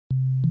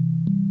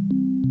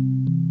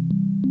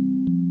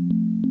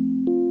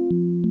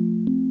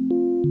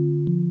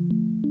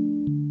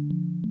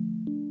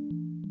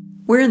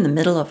We're in the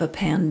middle of a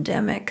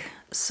pandemic,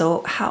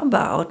 so how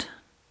about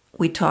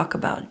we talk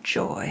about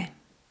joy?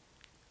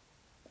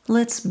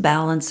 Let's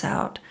balance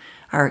out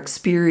our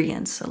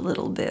experience a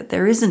little bit.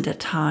 There isn't a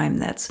time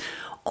that's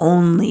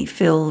only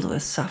filled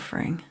with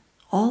suffering.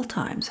 All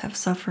times have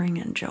suffering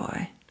and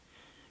joy.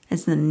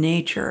 It's the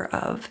nature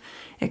of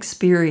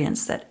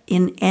experience that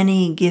in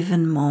any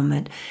given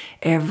moment,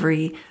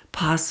 every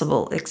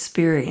possible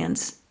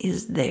experience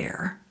is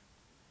there.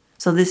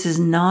 So this is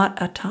not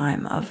a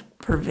time of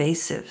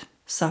pervasive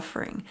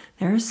suffering.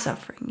 There is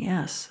suffering,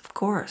 yes, of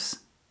course.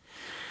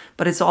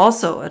 But it's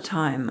also a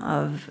time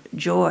of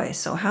joy.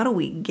 So how do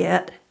we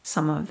get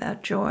some of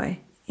that joy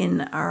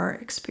in our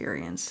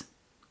experience?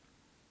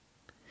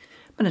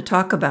 I'm going to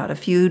talk about a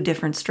few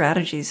different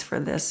strategies for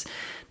this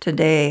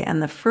today.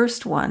 And the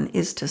first one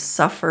is to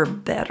suffer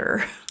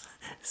better.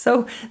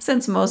 So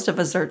since most of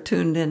us are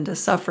tuned into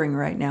suffering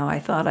right now, I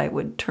thought I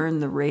would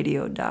turn the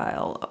radio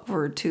dial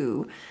over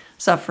to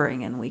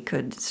suffering and we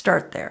could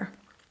start there.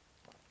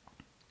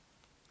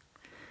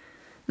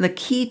 The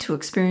key to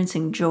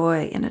experiencing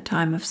joy in a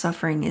time of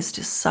suffering is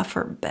to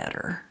suffer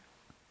better.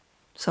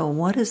 So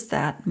what does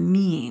that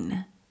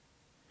mean?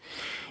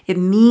 It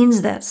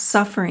means that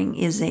suffering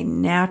is a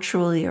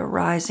naturally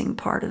arising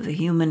part of the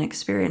human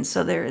experience.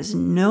 So there is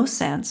no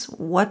sense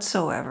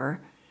whatsoever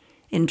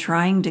in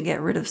trying to get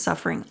rid of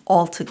suffering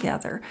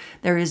altogether.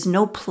 There is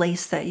no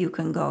place that you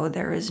can go.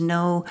 There is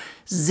no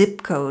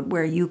zip code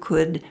where you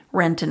could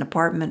rent an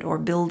apartment or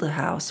build a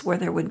house where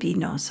there would be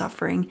no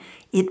suffering.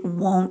 It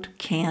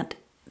can't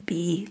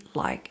be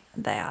like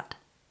that.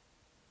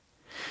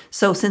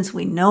 So since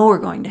we know we're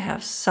going to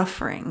have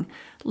suffering,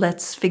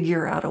 let's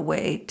figure out a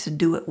way to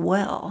do it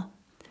well.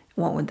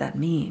 What would that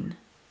mean?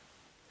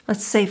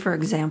 Let's say, for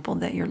example,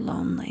 that you're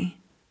lonely.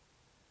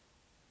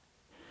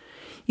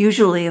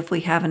 Usually, if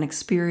we have an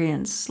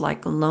experience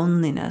like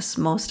loneliness,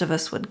 most of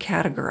us would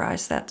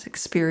categorize that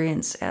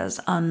experience as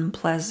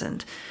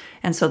unpleasant.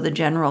 And so the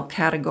general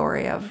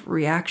category of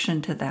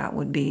reaction to that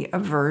would be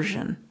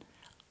aversion.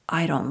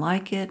 I don't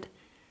like it.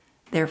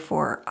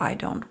 Therefore, I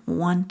don't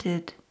want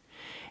it,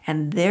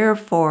 and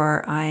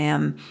therefore I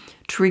am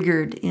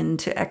triggered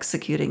into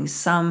executing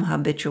some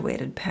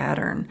habituated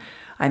pattern.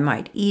 I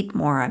might eat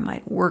more, I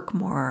might work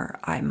more,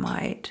 I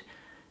might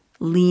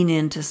lean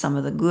into some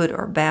of the good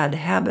or bad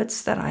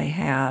habits that I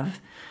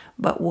have,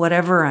 but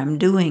whatever I'm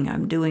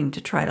doing to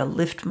try to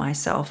lift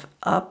myself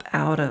up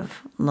out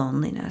of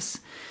loneliness.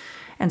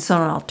 And so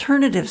an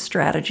alternative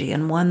strategy,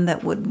 and one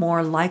that would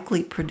more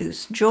likely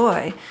produce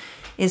joy,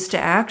 is to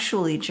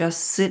actually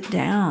just sit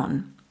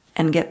down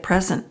and get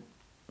present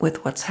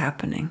with what's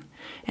happening.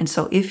 And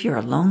so if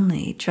you're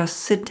lonely, just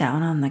sit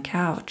down on the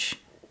couch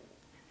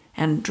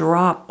and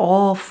drop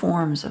all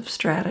forms of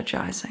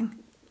strategizing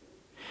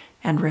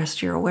and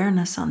rest your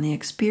awareness on the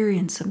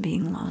experience of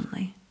being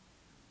lonely.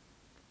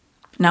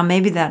 Now,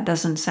 maybe that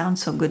doesn't sound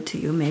so good to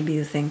you. Maybe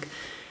you think,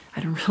 I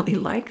don't really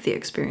like the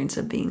experience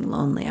of being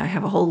lonely. I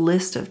have a whole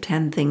list of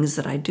 10 things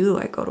that I do.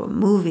 I go to a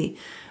movie,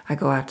 I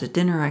go out to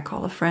dinner, I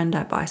call a friend,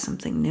 I buy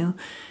something new.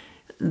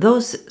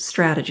 Those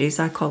strategies,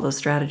 I call those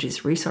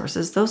strategies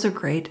resources, those are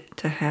great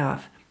to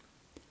have.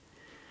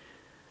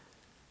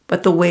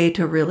 But the way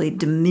to really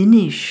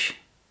diminish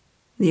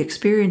the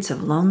experience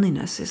of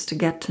loneliness is to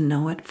get to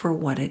know it for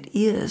what it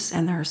is.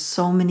 And there are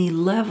so many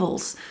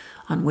levels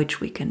on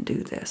which we can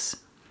do this.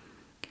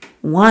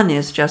 One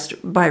is just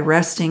by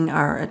resting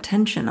our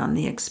attention on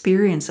the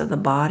experience of the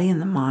body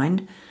and the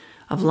mind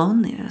of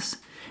loneliness.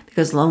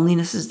 Because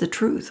loneliness is the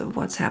truth of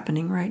what's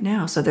happening right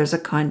now. So there's a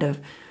kind of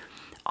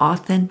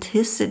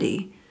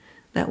authenticity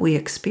that we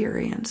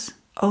experience.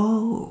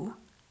 Oh,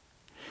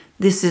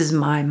 this is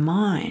my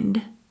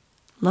mind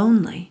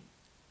lonely.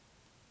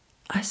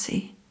 I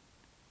see.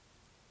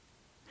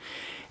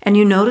 And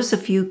you notice a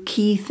few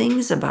key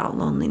things about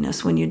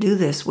loneliness when you do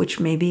this, which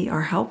maybe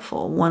are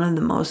helpful. One of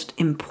the most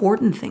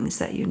important things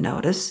that you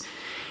notice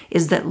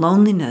is that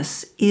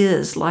loneliness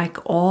is, like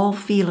all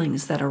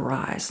feelings that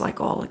arise, like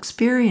all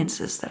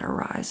experiences that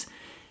arise,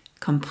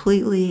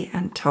 completely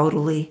and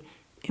totally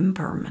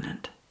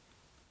impermanent.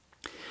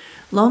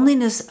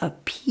 Loneliness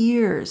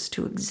appears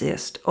to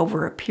exist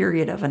over a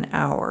period of an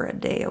hour, a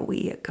day, a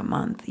week, a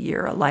month, a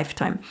year, a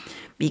lifetime,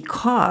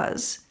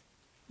 because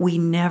we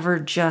never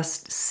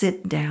just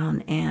sit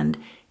down and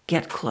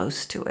get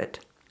close to it.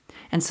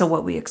 And so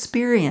what we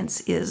experience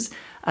is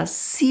a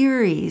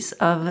series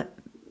of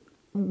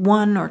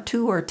 1 or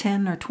 2 or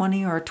 10 or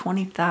 20 or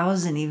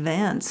 20,000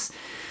 events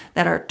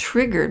that are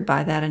triggered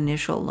by that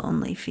initial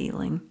lonely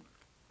feeling.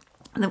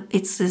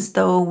 It's as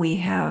though we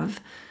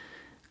have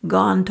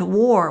gone to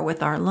war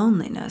with our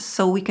loneliness,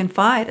 so we can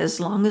fight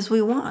as long as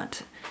we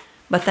want.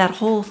 But that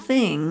whole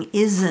thing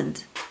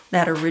isn't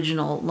that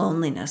original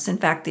loneliness. In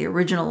fact, the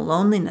original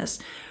loneliness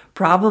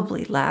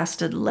probably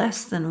lasted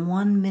less than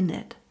 1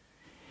 minute.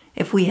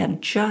 If we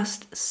had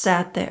just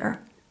sat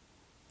there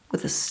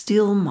with a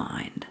still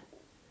mind,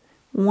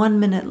 1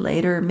 minute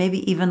later,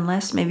 maybe even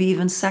less, maybe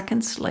even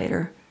seconds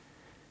later,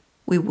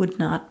 we would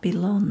not be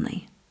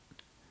lonely.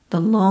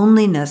 The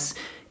loneliness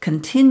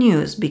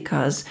continues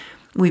because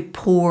We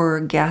pour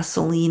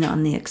gasoline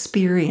on the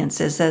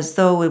experiences as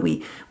though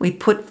we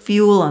put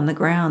fuel on the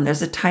ground.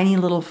 There's a tiny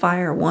little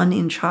fire, 1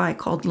 inch high,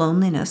 called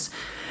loneliness.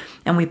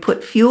 And we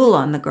put fuel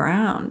on the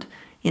ground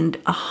in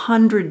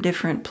 100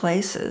 different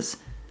places.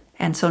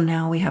 And so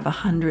now we have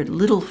 100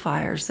 little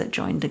fires that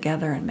join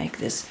together and make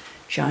this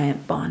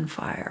giant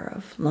bonfire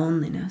of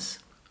loneliness.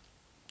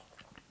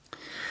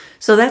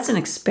 So that's an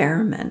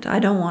experiment. I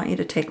don't want you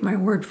to take my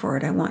word for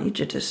it. I want you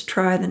to just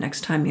try the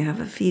next time you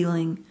have a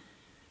feeling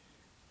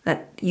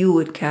that you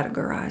would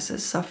categorize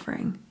as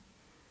suffering.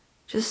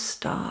 Just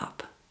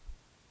stop.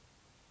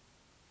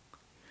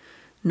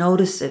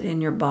 Notice it in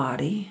your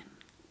body.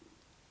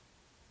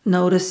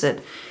 Notice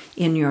it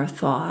in your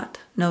thought.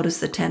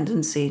 Notice the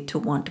tendency to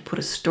want to put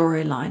a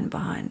storyline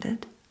behind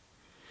it.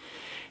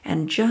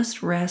 And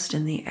just rest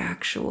in the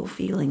actual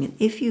feeling. And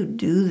if you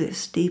do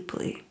this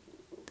deeply,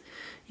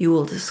 you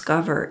will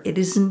discover it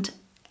isn't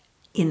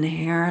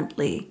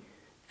inherently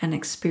an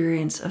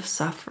experience of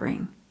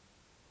suffering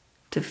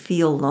to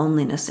feel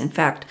loneliness. In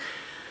fact,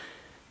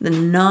 the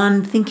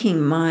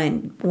non-thinking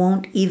mind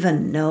won't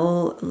even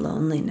know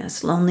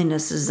loneliness.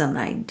 Loneliness is an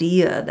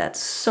idea that's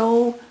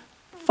so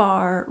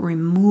far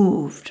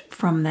removed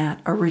from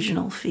that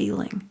original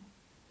feeling.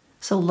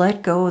 So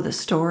let go of the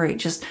story.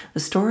 Just the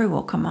story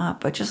will come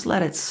up, but just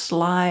let it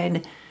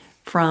slide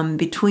from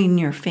between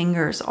your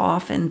fingers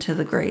off into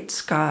the great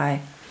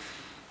sky.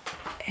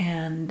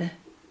 And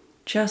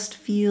just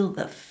feel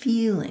the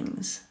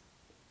feelings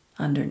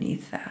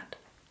underneath that.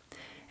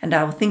 And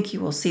I think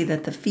you will see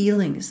that the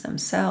feelings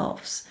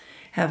themselves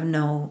have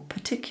no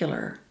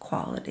particular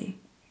quality.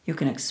 You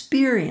can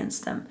experience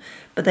them,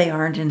 but they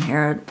aren't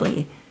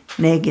inherently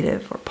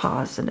negative or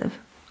positive.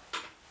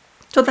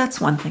 So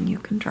that's one thing you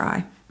can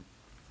try.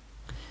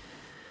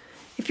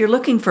 If you're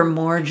looking for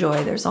more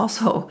joy, there's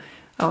also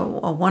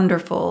a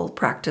wonderful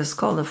practice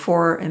called the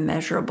 4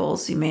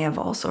 immeasurables. You may have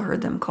also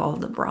heard them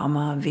called the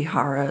Brahma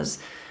Viharas,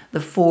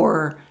 the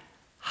 4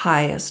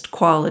 highest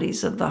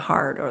qualities of the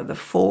heart, or the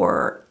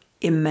 4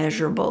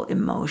 immeasurable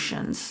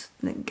emotions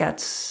that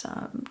gets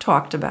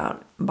talked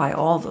about by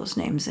all those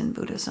names in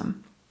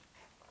Buddhism.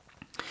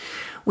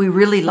 We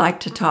really like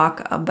to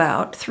talk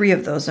about 3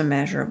 of those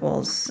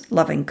immeasurables: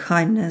 loving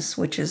kindness,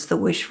 which is the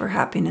wish for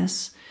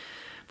happiness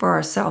for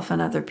ourselves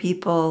and other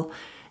people,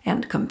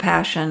 and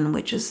compassion,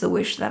 which is the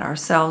wish that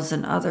ourselves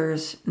and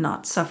others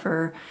not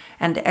suffer,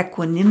 and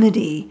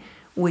equanimity,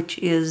 which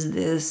is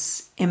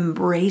this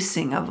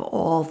embracing of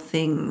all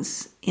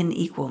things in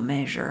equal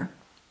measure.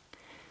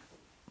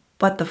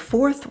 But the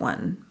 4th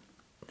one,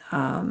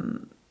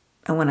 and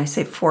when I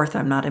say 4th,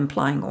 I'm not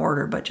implying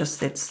order, but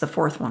just it's the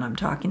 4th one I'm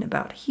talking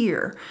about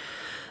here.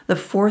 The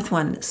 4th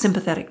one,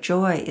 sympathetic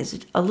joy, is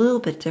a little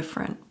bit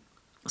different.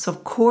 So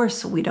of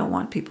course we don't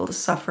want people to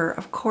suffer.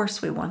 Of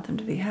course we want them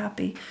to be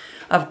happy.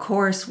 Of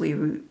course we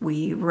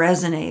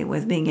resonate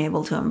with being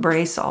able to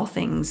embrace all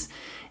things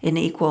in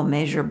equal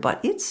measure,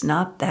 but it's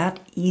not that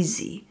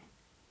easy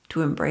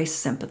to embrace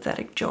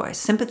sympathetic joy.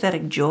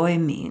 Sympathetic joy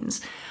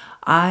means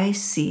I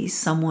see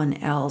someone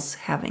else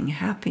having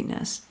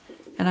happiness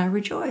and I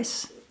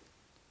rejoice.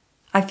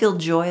 I feel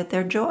joy at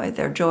their joy.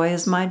 Their joy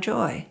is my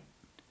joy.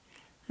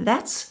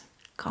 That's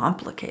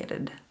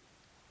complicated.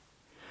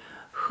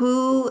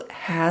 Who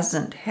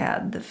hasn't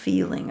had the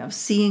feeling of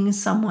seeing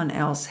someone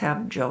else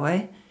have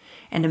joy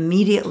and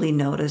immediately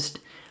noticed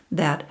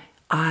that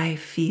I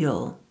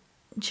feel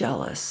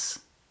jealous,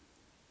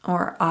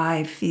 or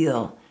I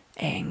feel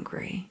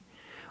angry,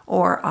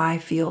 or I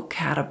feel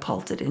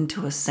catapulted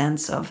into a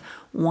sense of,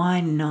 why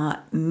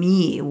not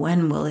me?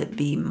 When will it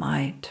be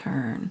my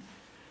turn?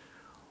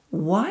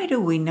 Why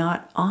do we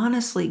not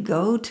honestly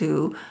go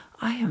to,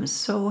 I am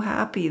so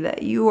happy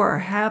that you are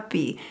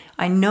happy.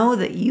 I know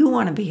that you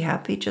want to be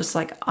happy just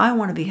like I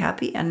want to be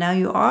happy, and now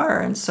you are.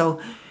 And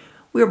so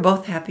we're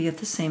both happy at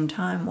the same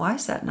time. Why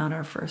is that not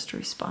our first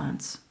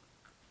response?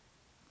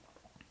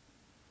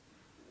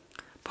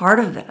 Part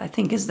of it, I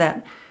think, is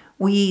that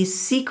we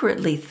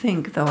secretly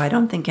think, though I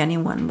don't think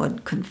anyone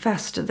would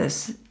confess to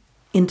this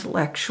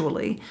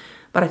intellectually,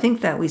 but I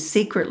think that we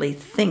secretly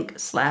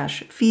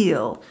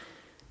think/feel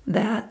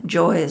that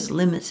joy is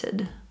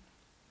limited,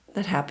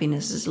 that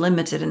happiness is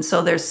limited. And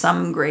so there's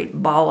some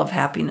great ball of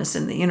happiness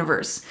in the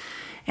universe.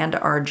 And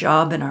our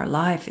job in our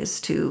life is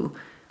to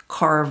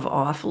carve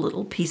off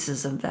little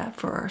pieces of that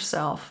for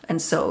ourselves. And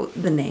so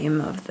the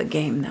name of the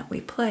game that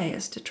we play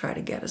is to try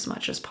to get as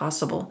much as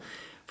possible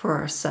for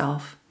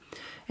ourselves.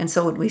 And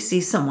so when we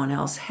see someone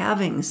else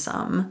having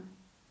some,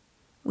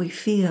 we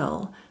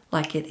feel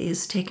like it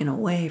is taken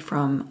away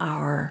from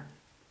our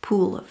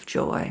pool of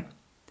joy.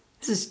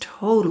 This is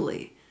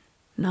totally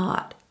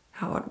not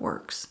how it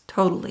works.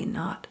 Totally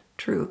not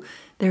true.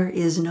 There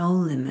is no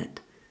limit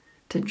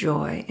to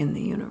joy in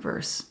the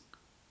universe.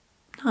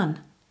 None.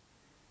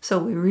 So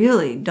we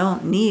really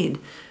don't need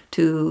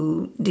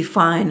to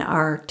define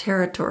our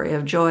territory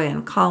of joy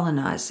and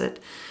colonize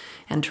it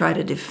and try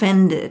to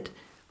defend it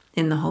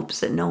in the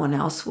hopes that no one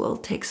else will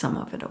take some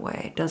of it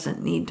away. It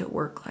doesn't need to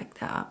work like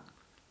that.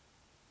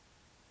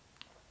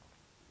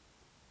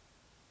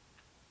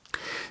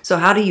 So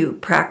how do you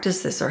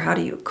practice this, or how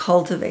do you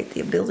cultivate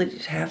the ability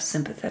to have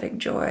sympathetic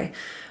joy?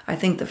 I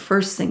think the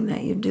first thing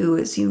that you do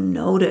is you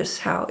notice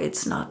how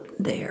it's not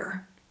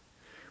there.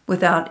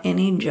 Without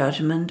any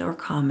judgment or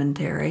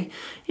commentary,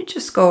 you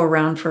just go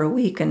around for a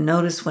week and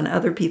notice when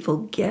other people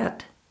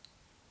get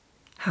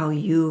how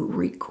you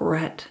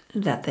regret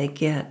that they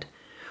get,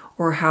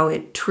 or how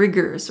it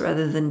triggers,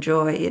 rather than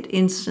joy, it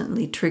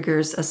instantly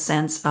triggers a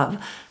sense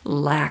of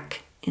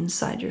lack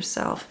inside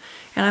yourself.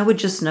 And I would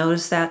just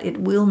notice that. It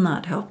will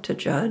not help to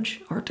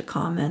judge or to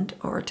comment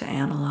or to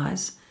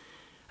analyze.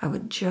 I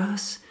would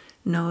just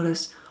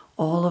notice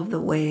all of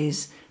the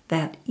ways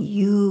that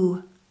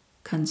you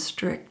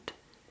constrict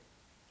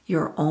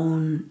your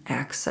own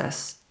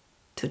access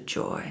to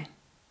joy.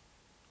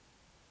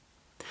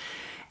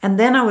 And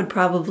then I would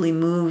probably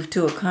move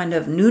to a kind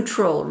of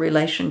neutral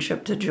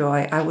relationship to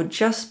joy. I would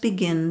just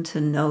begin to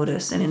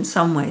notice, and in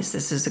some ways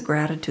this is a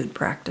gratitude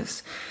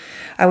practice,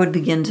 I would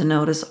begin to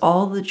notice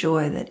all the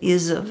joy that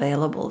is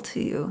available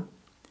to you,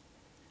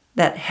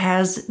 that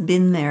has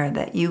been there,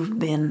 that you've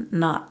been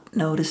not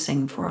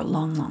noticing for a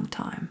long, long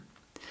time.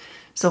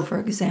 So for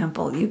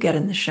example, you get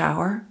in the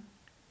shower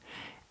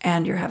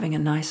and you're having a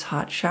nice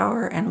hot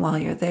shower, and while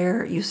you're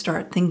there, you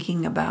start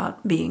thinking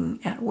about being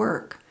at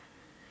work.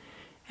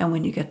 And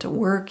when you get to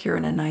work, you're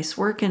in a nice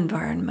work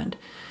environment,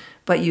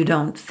 but you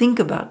don't think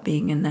about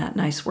being in that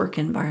nice work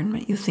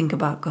environment. You think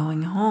about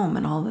going home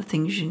and all the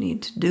things you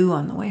need to do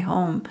on the way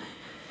home.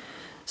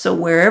 So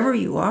wherever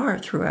you are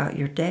throughout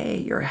your day,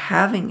 you're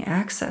having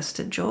access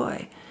to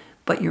joy,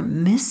 but you're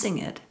missing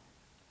it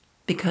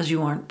because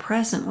you aren't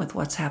present with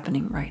what's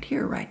happening right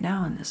here, right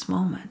now, in this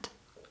moment.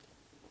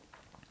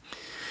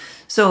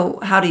 So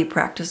how do you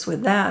practice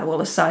with that? Well,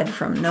 aside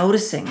from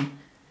noticing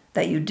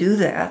that you do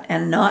that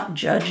and not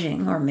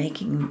judging or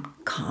making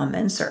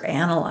comments or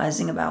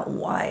analyzing about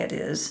why it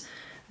is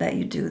that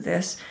you do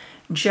this,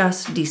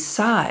 just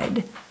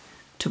decide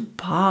to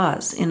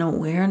pause in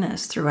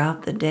awareness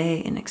throughout the day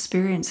in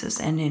experiences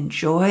and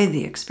enjoy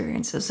the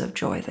experiences of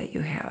joy that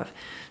you have.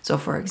 So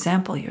for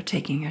example, you're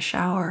taking a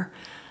shower.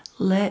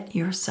 Let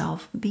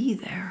yourself be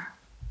there.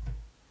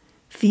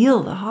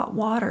 Feel the hot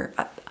water.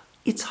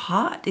 It's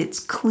hot. It's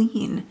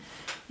clean.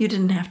 You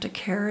didn't have to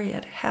carry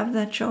it. Have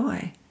that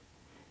joy.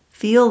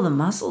 Feel the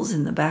muscles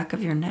in the back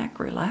of your neck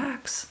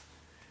relax.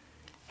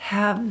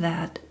 Have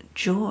that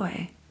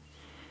joy.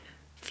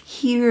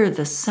 Hear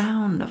the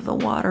sound of the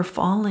water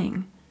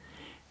falling.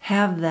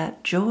 Have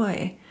that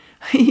joy.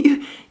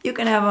 You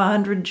can have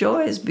 100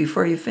 joys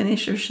before you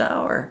finish your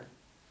shower.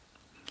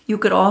 You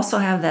could also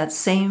have that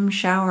same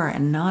shower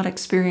and not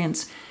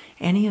experience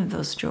any of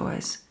those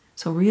joys.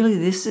 So really,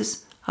 this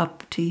is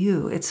up to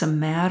you. It's a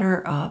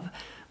matter of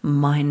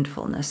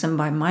mindfulness. And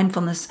by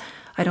mindfulness,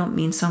 I don't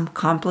mean some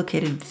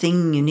complicated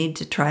thing you need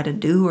to try to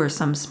do or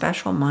some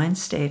special mind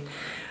state.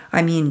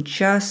 I mean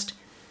just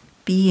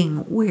being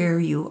where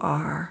you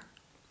are,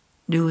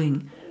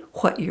 doing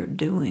what you're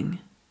doing,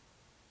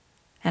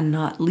 and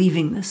not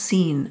leaving the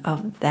scene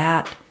of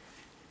that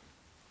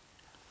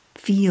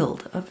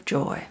field of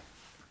joy.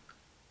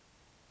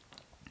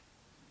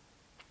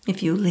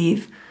 If you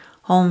leave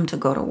home to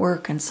go to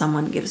work and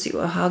someone gives you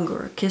a hug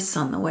or a kiss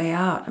on the way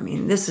out, I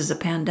mean, this is a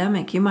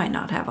pandemic. You might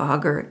not have a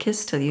hug or a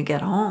kiss till you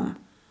get home.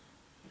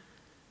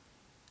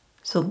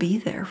 So be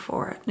there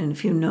for it. And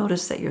if you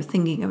notice that you're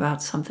thinking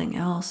about something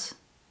else,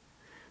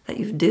 that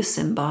you've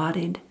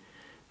disembodied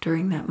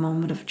during that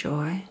moment of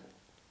joy,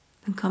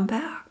 then come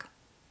back.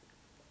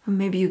 And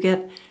maybe you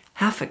get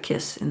half a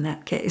kiss in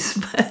that case,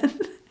 but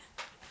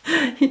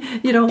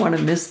you don't want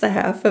to miss the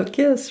half a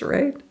kiss,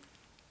 right?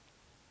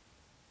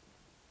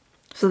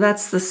 So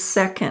that's the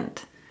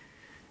second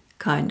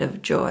kind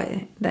of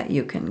joy that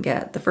you can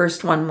get. The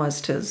first one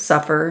was to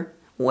suffer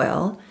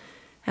well,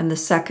 and the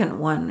second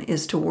one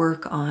is to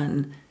work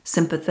on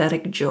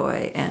sympathetic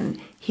joy, and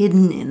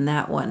hidden in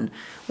that one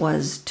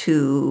was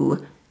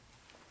to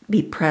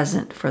be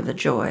present for the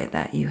joy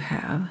that you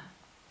have.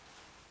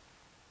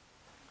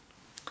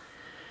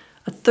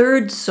 A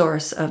third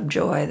source of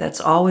joy that's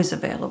always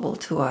available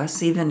to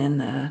us, even in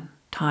the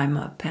time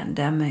of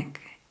pandemic,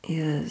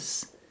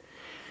 is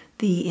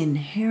the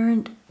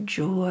inherent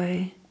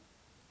joy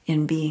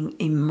in being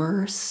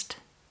immersed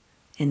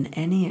in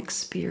any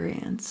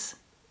experience.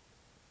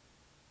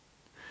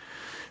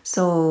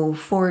 So,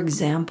 for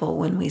example,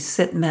 when we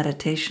sit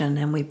meditation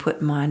and we put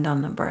mind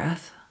on the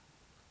breath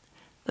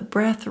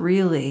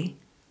really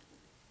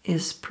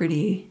is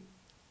pretty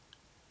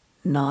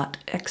not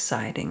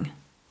exciting.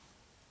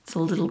 It's a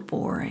little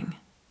boring.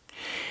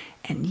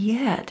 And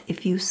yet,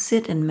 if you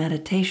sit in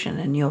meditation,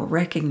 and you'll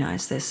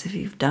recognize this if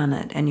you've done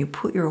it, and you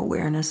put your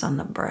awareness on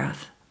the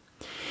breath,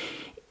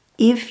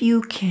 if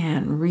you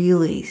can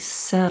really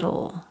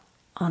settle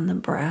on the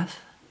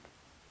breath,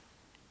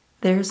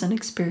 there's an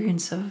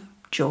experience of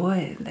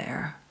joy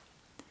there.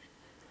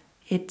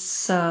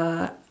 It's,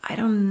 I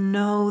don't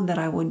know that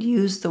I would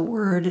use the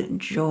word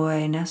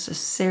joy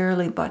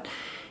necessarily, but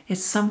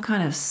it's some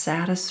kind of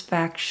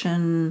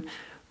satisfaction,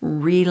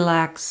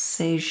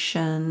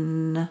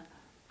 relaxation,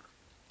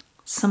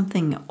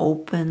 something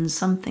open,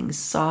 something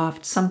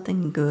soft,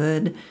 something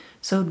good.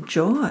 So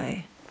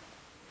joy.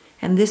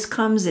 And this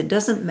comes, it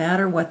doesn't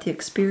matter what the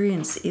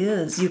experience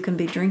is. You can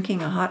be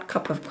drinking a hot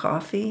cup of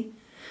coffee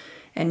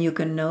and you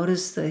can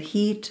notice the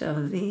heat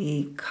of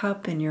the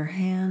cup in your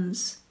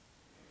hands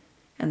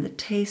and the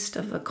taste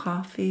of the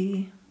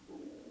coffee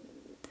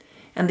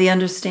and the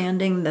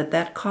understanding that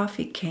that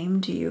coffee came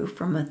to you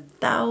from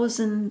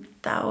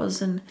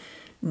 1,000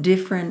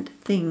 different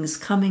things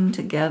coming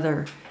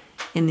together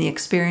in the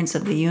experience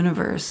of the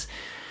universe.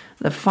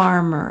 The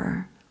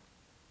farmer,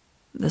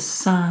 the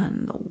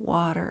sun, the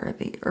water,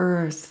 the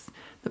earth,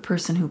 the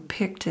person who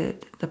picked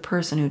it, the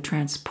person who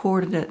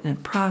transported it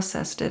and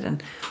processed it,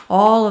 and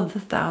all of the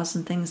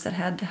 1,000 things that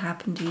had to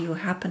happen to you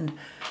happened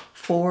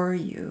for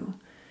you.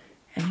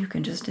 And you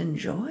can just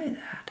enjoy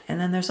that. And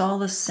then there's all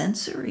the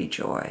sensory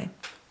joy.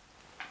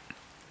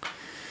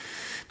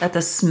 That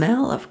the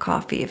smell of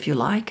coffee, if you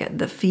like it,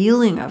 the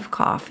feeling of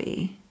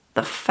coffee,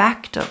 the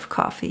fact of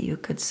coffee, you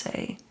could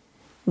say,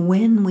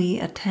 when we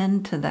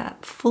attend to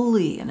that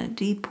fully in a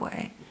deep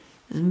way,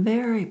 is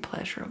very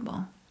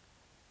pleasurable.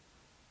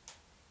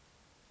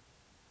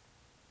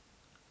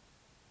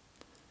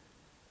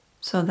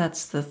 So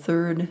that's the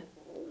third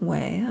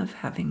way of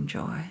having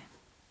joy.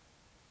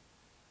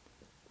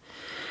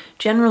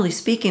 Generally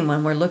speaking,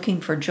 when we're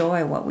looking for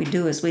joy, what we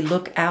do is we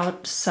look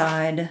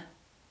outside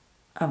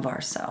of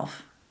ourselves.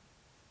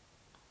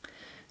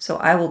 So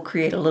I will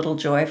create a little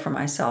joy for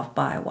myself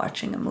by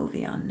watching a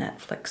movie on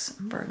Netflix,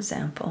 for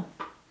example.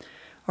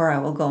 Or I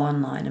will go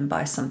online and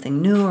buy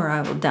something new, or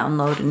I will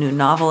download a new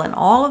novel. And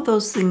all of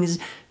those things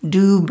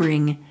do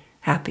bring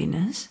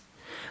happiness.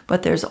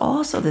 But there's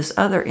also this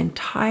other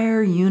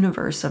entire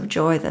universe of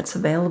joy that's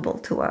available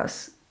to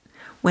us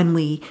when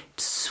we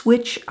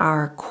switch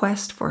our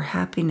quest for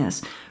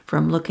happiness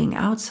from looking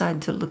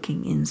outside to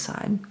looking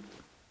inside.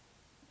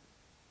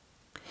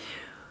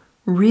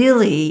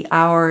 Really,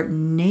 our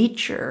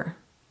nature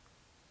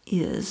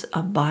is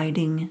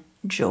abiding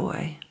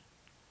joy.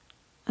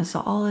 That's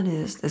all it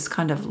is, this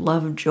kind of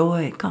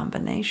love-joy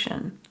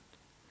combination.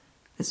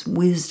 This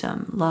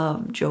wisdom,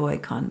 love, joy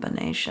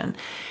combination.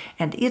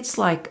 And it's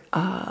like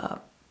a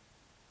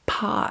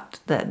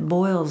pot that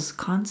boils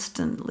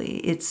constantly.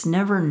 It's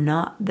never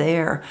not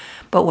there.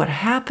 But what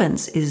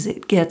happens is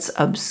it gets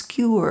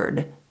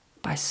obscured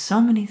by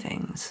so many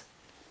things.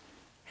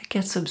 It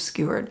gets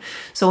obscured.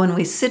 So when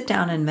we sit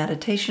down in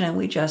meditation and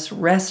we just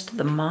rest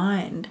the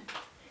mind,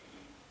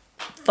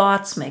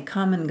 thoughts may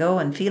come and go,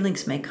 and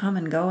feelings may come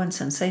and go, and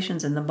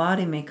sensations in the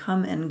body may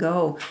come and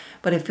go.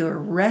 But if you're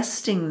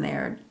resting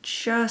there,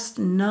 just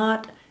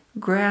not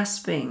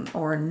grasping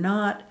or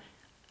not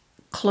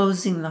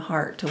closing the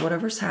heart to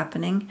whatever's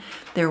happening,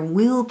 there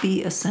will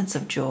be a sense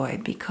of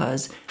joy,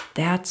 because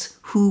that's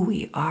who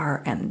we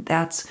are and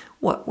that's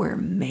what we're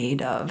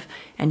made of.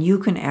 And you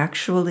can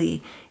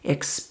actually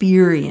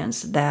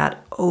experience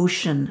that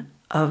ocean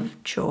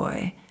of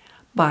joy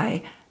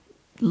by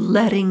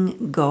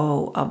letting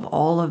go of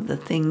all of the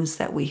things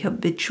that we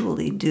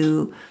habitually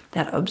do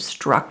that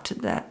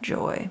obstruct that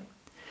joy.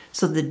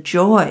 So the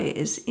joy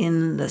is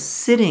in the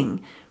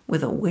sitting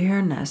with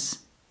awareness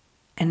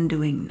and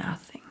doing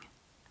nothing.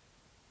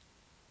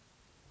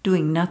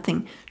 Doing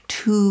nothing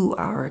to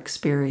our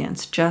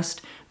experience,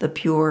 just the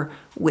pure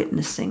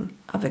witnessing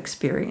of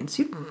experience.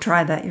 You can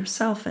try that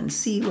yourself and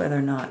see whether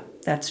or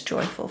not that's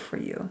joyful for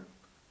you.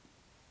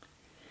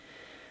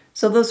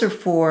 So those are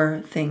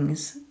 4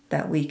 things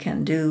that we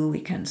can do.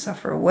 We can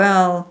suffer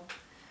well.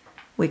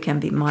 We can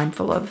be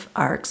mindful of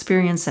our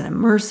experience and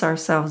immerse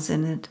ourselves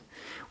in it.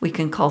 We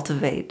can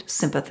cultivate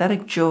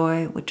sympathetic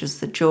joy, which is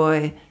the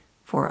joy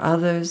for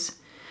others.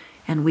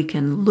 And we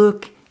can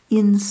look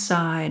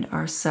inside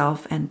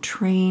ourselves and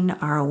train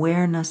our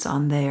awareness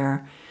on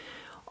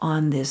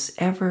this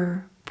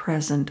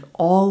ever-present,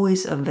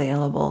 always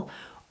available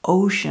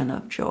ocean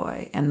of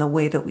joy. And the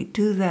way that we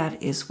do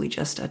that is we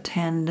just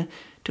attend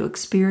to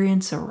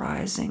experience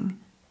arising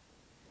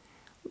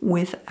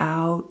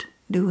without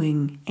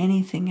doing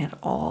anything at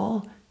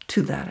all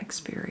to that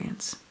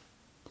experience.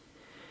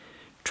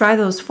 Try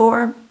those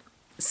 4.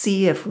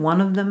 See if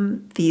one of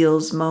them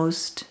feels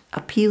most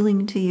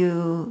appealing to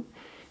you.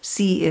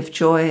 See if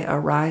joy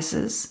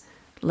arises.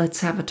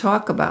 Let's have a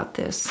talk about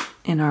this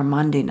in our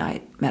Monday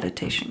night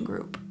meditation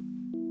group.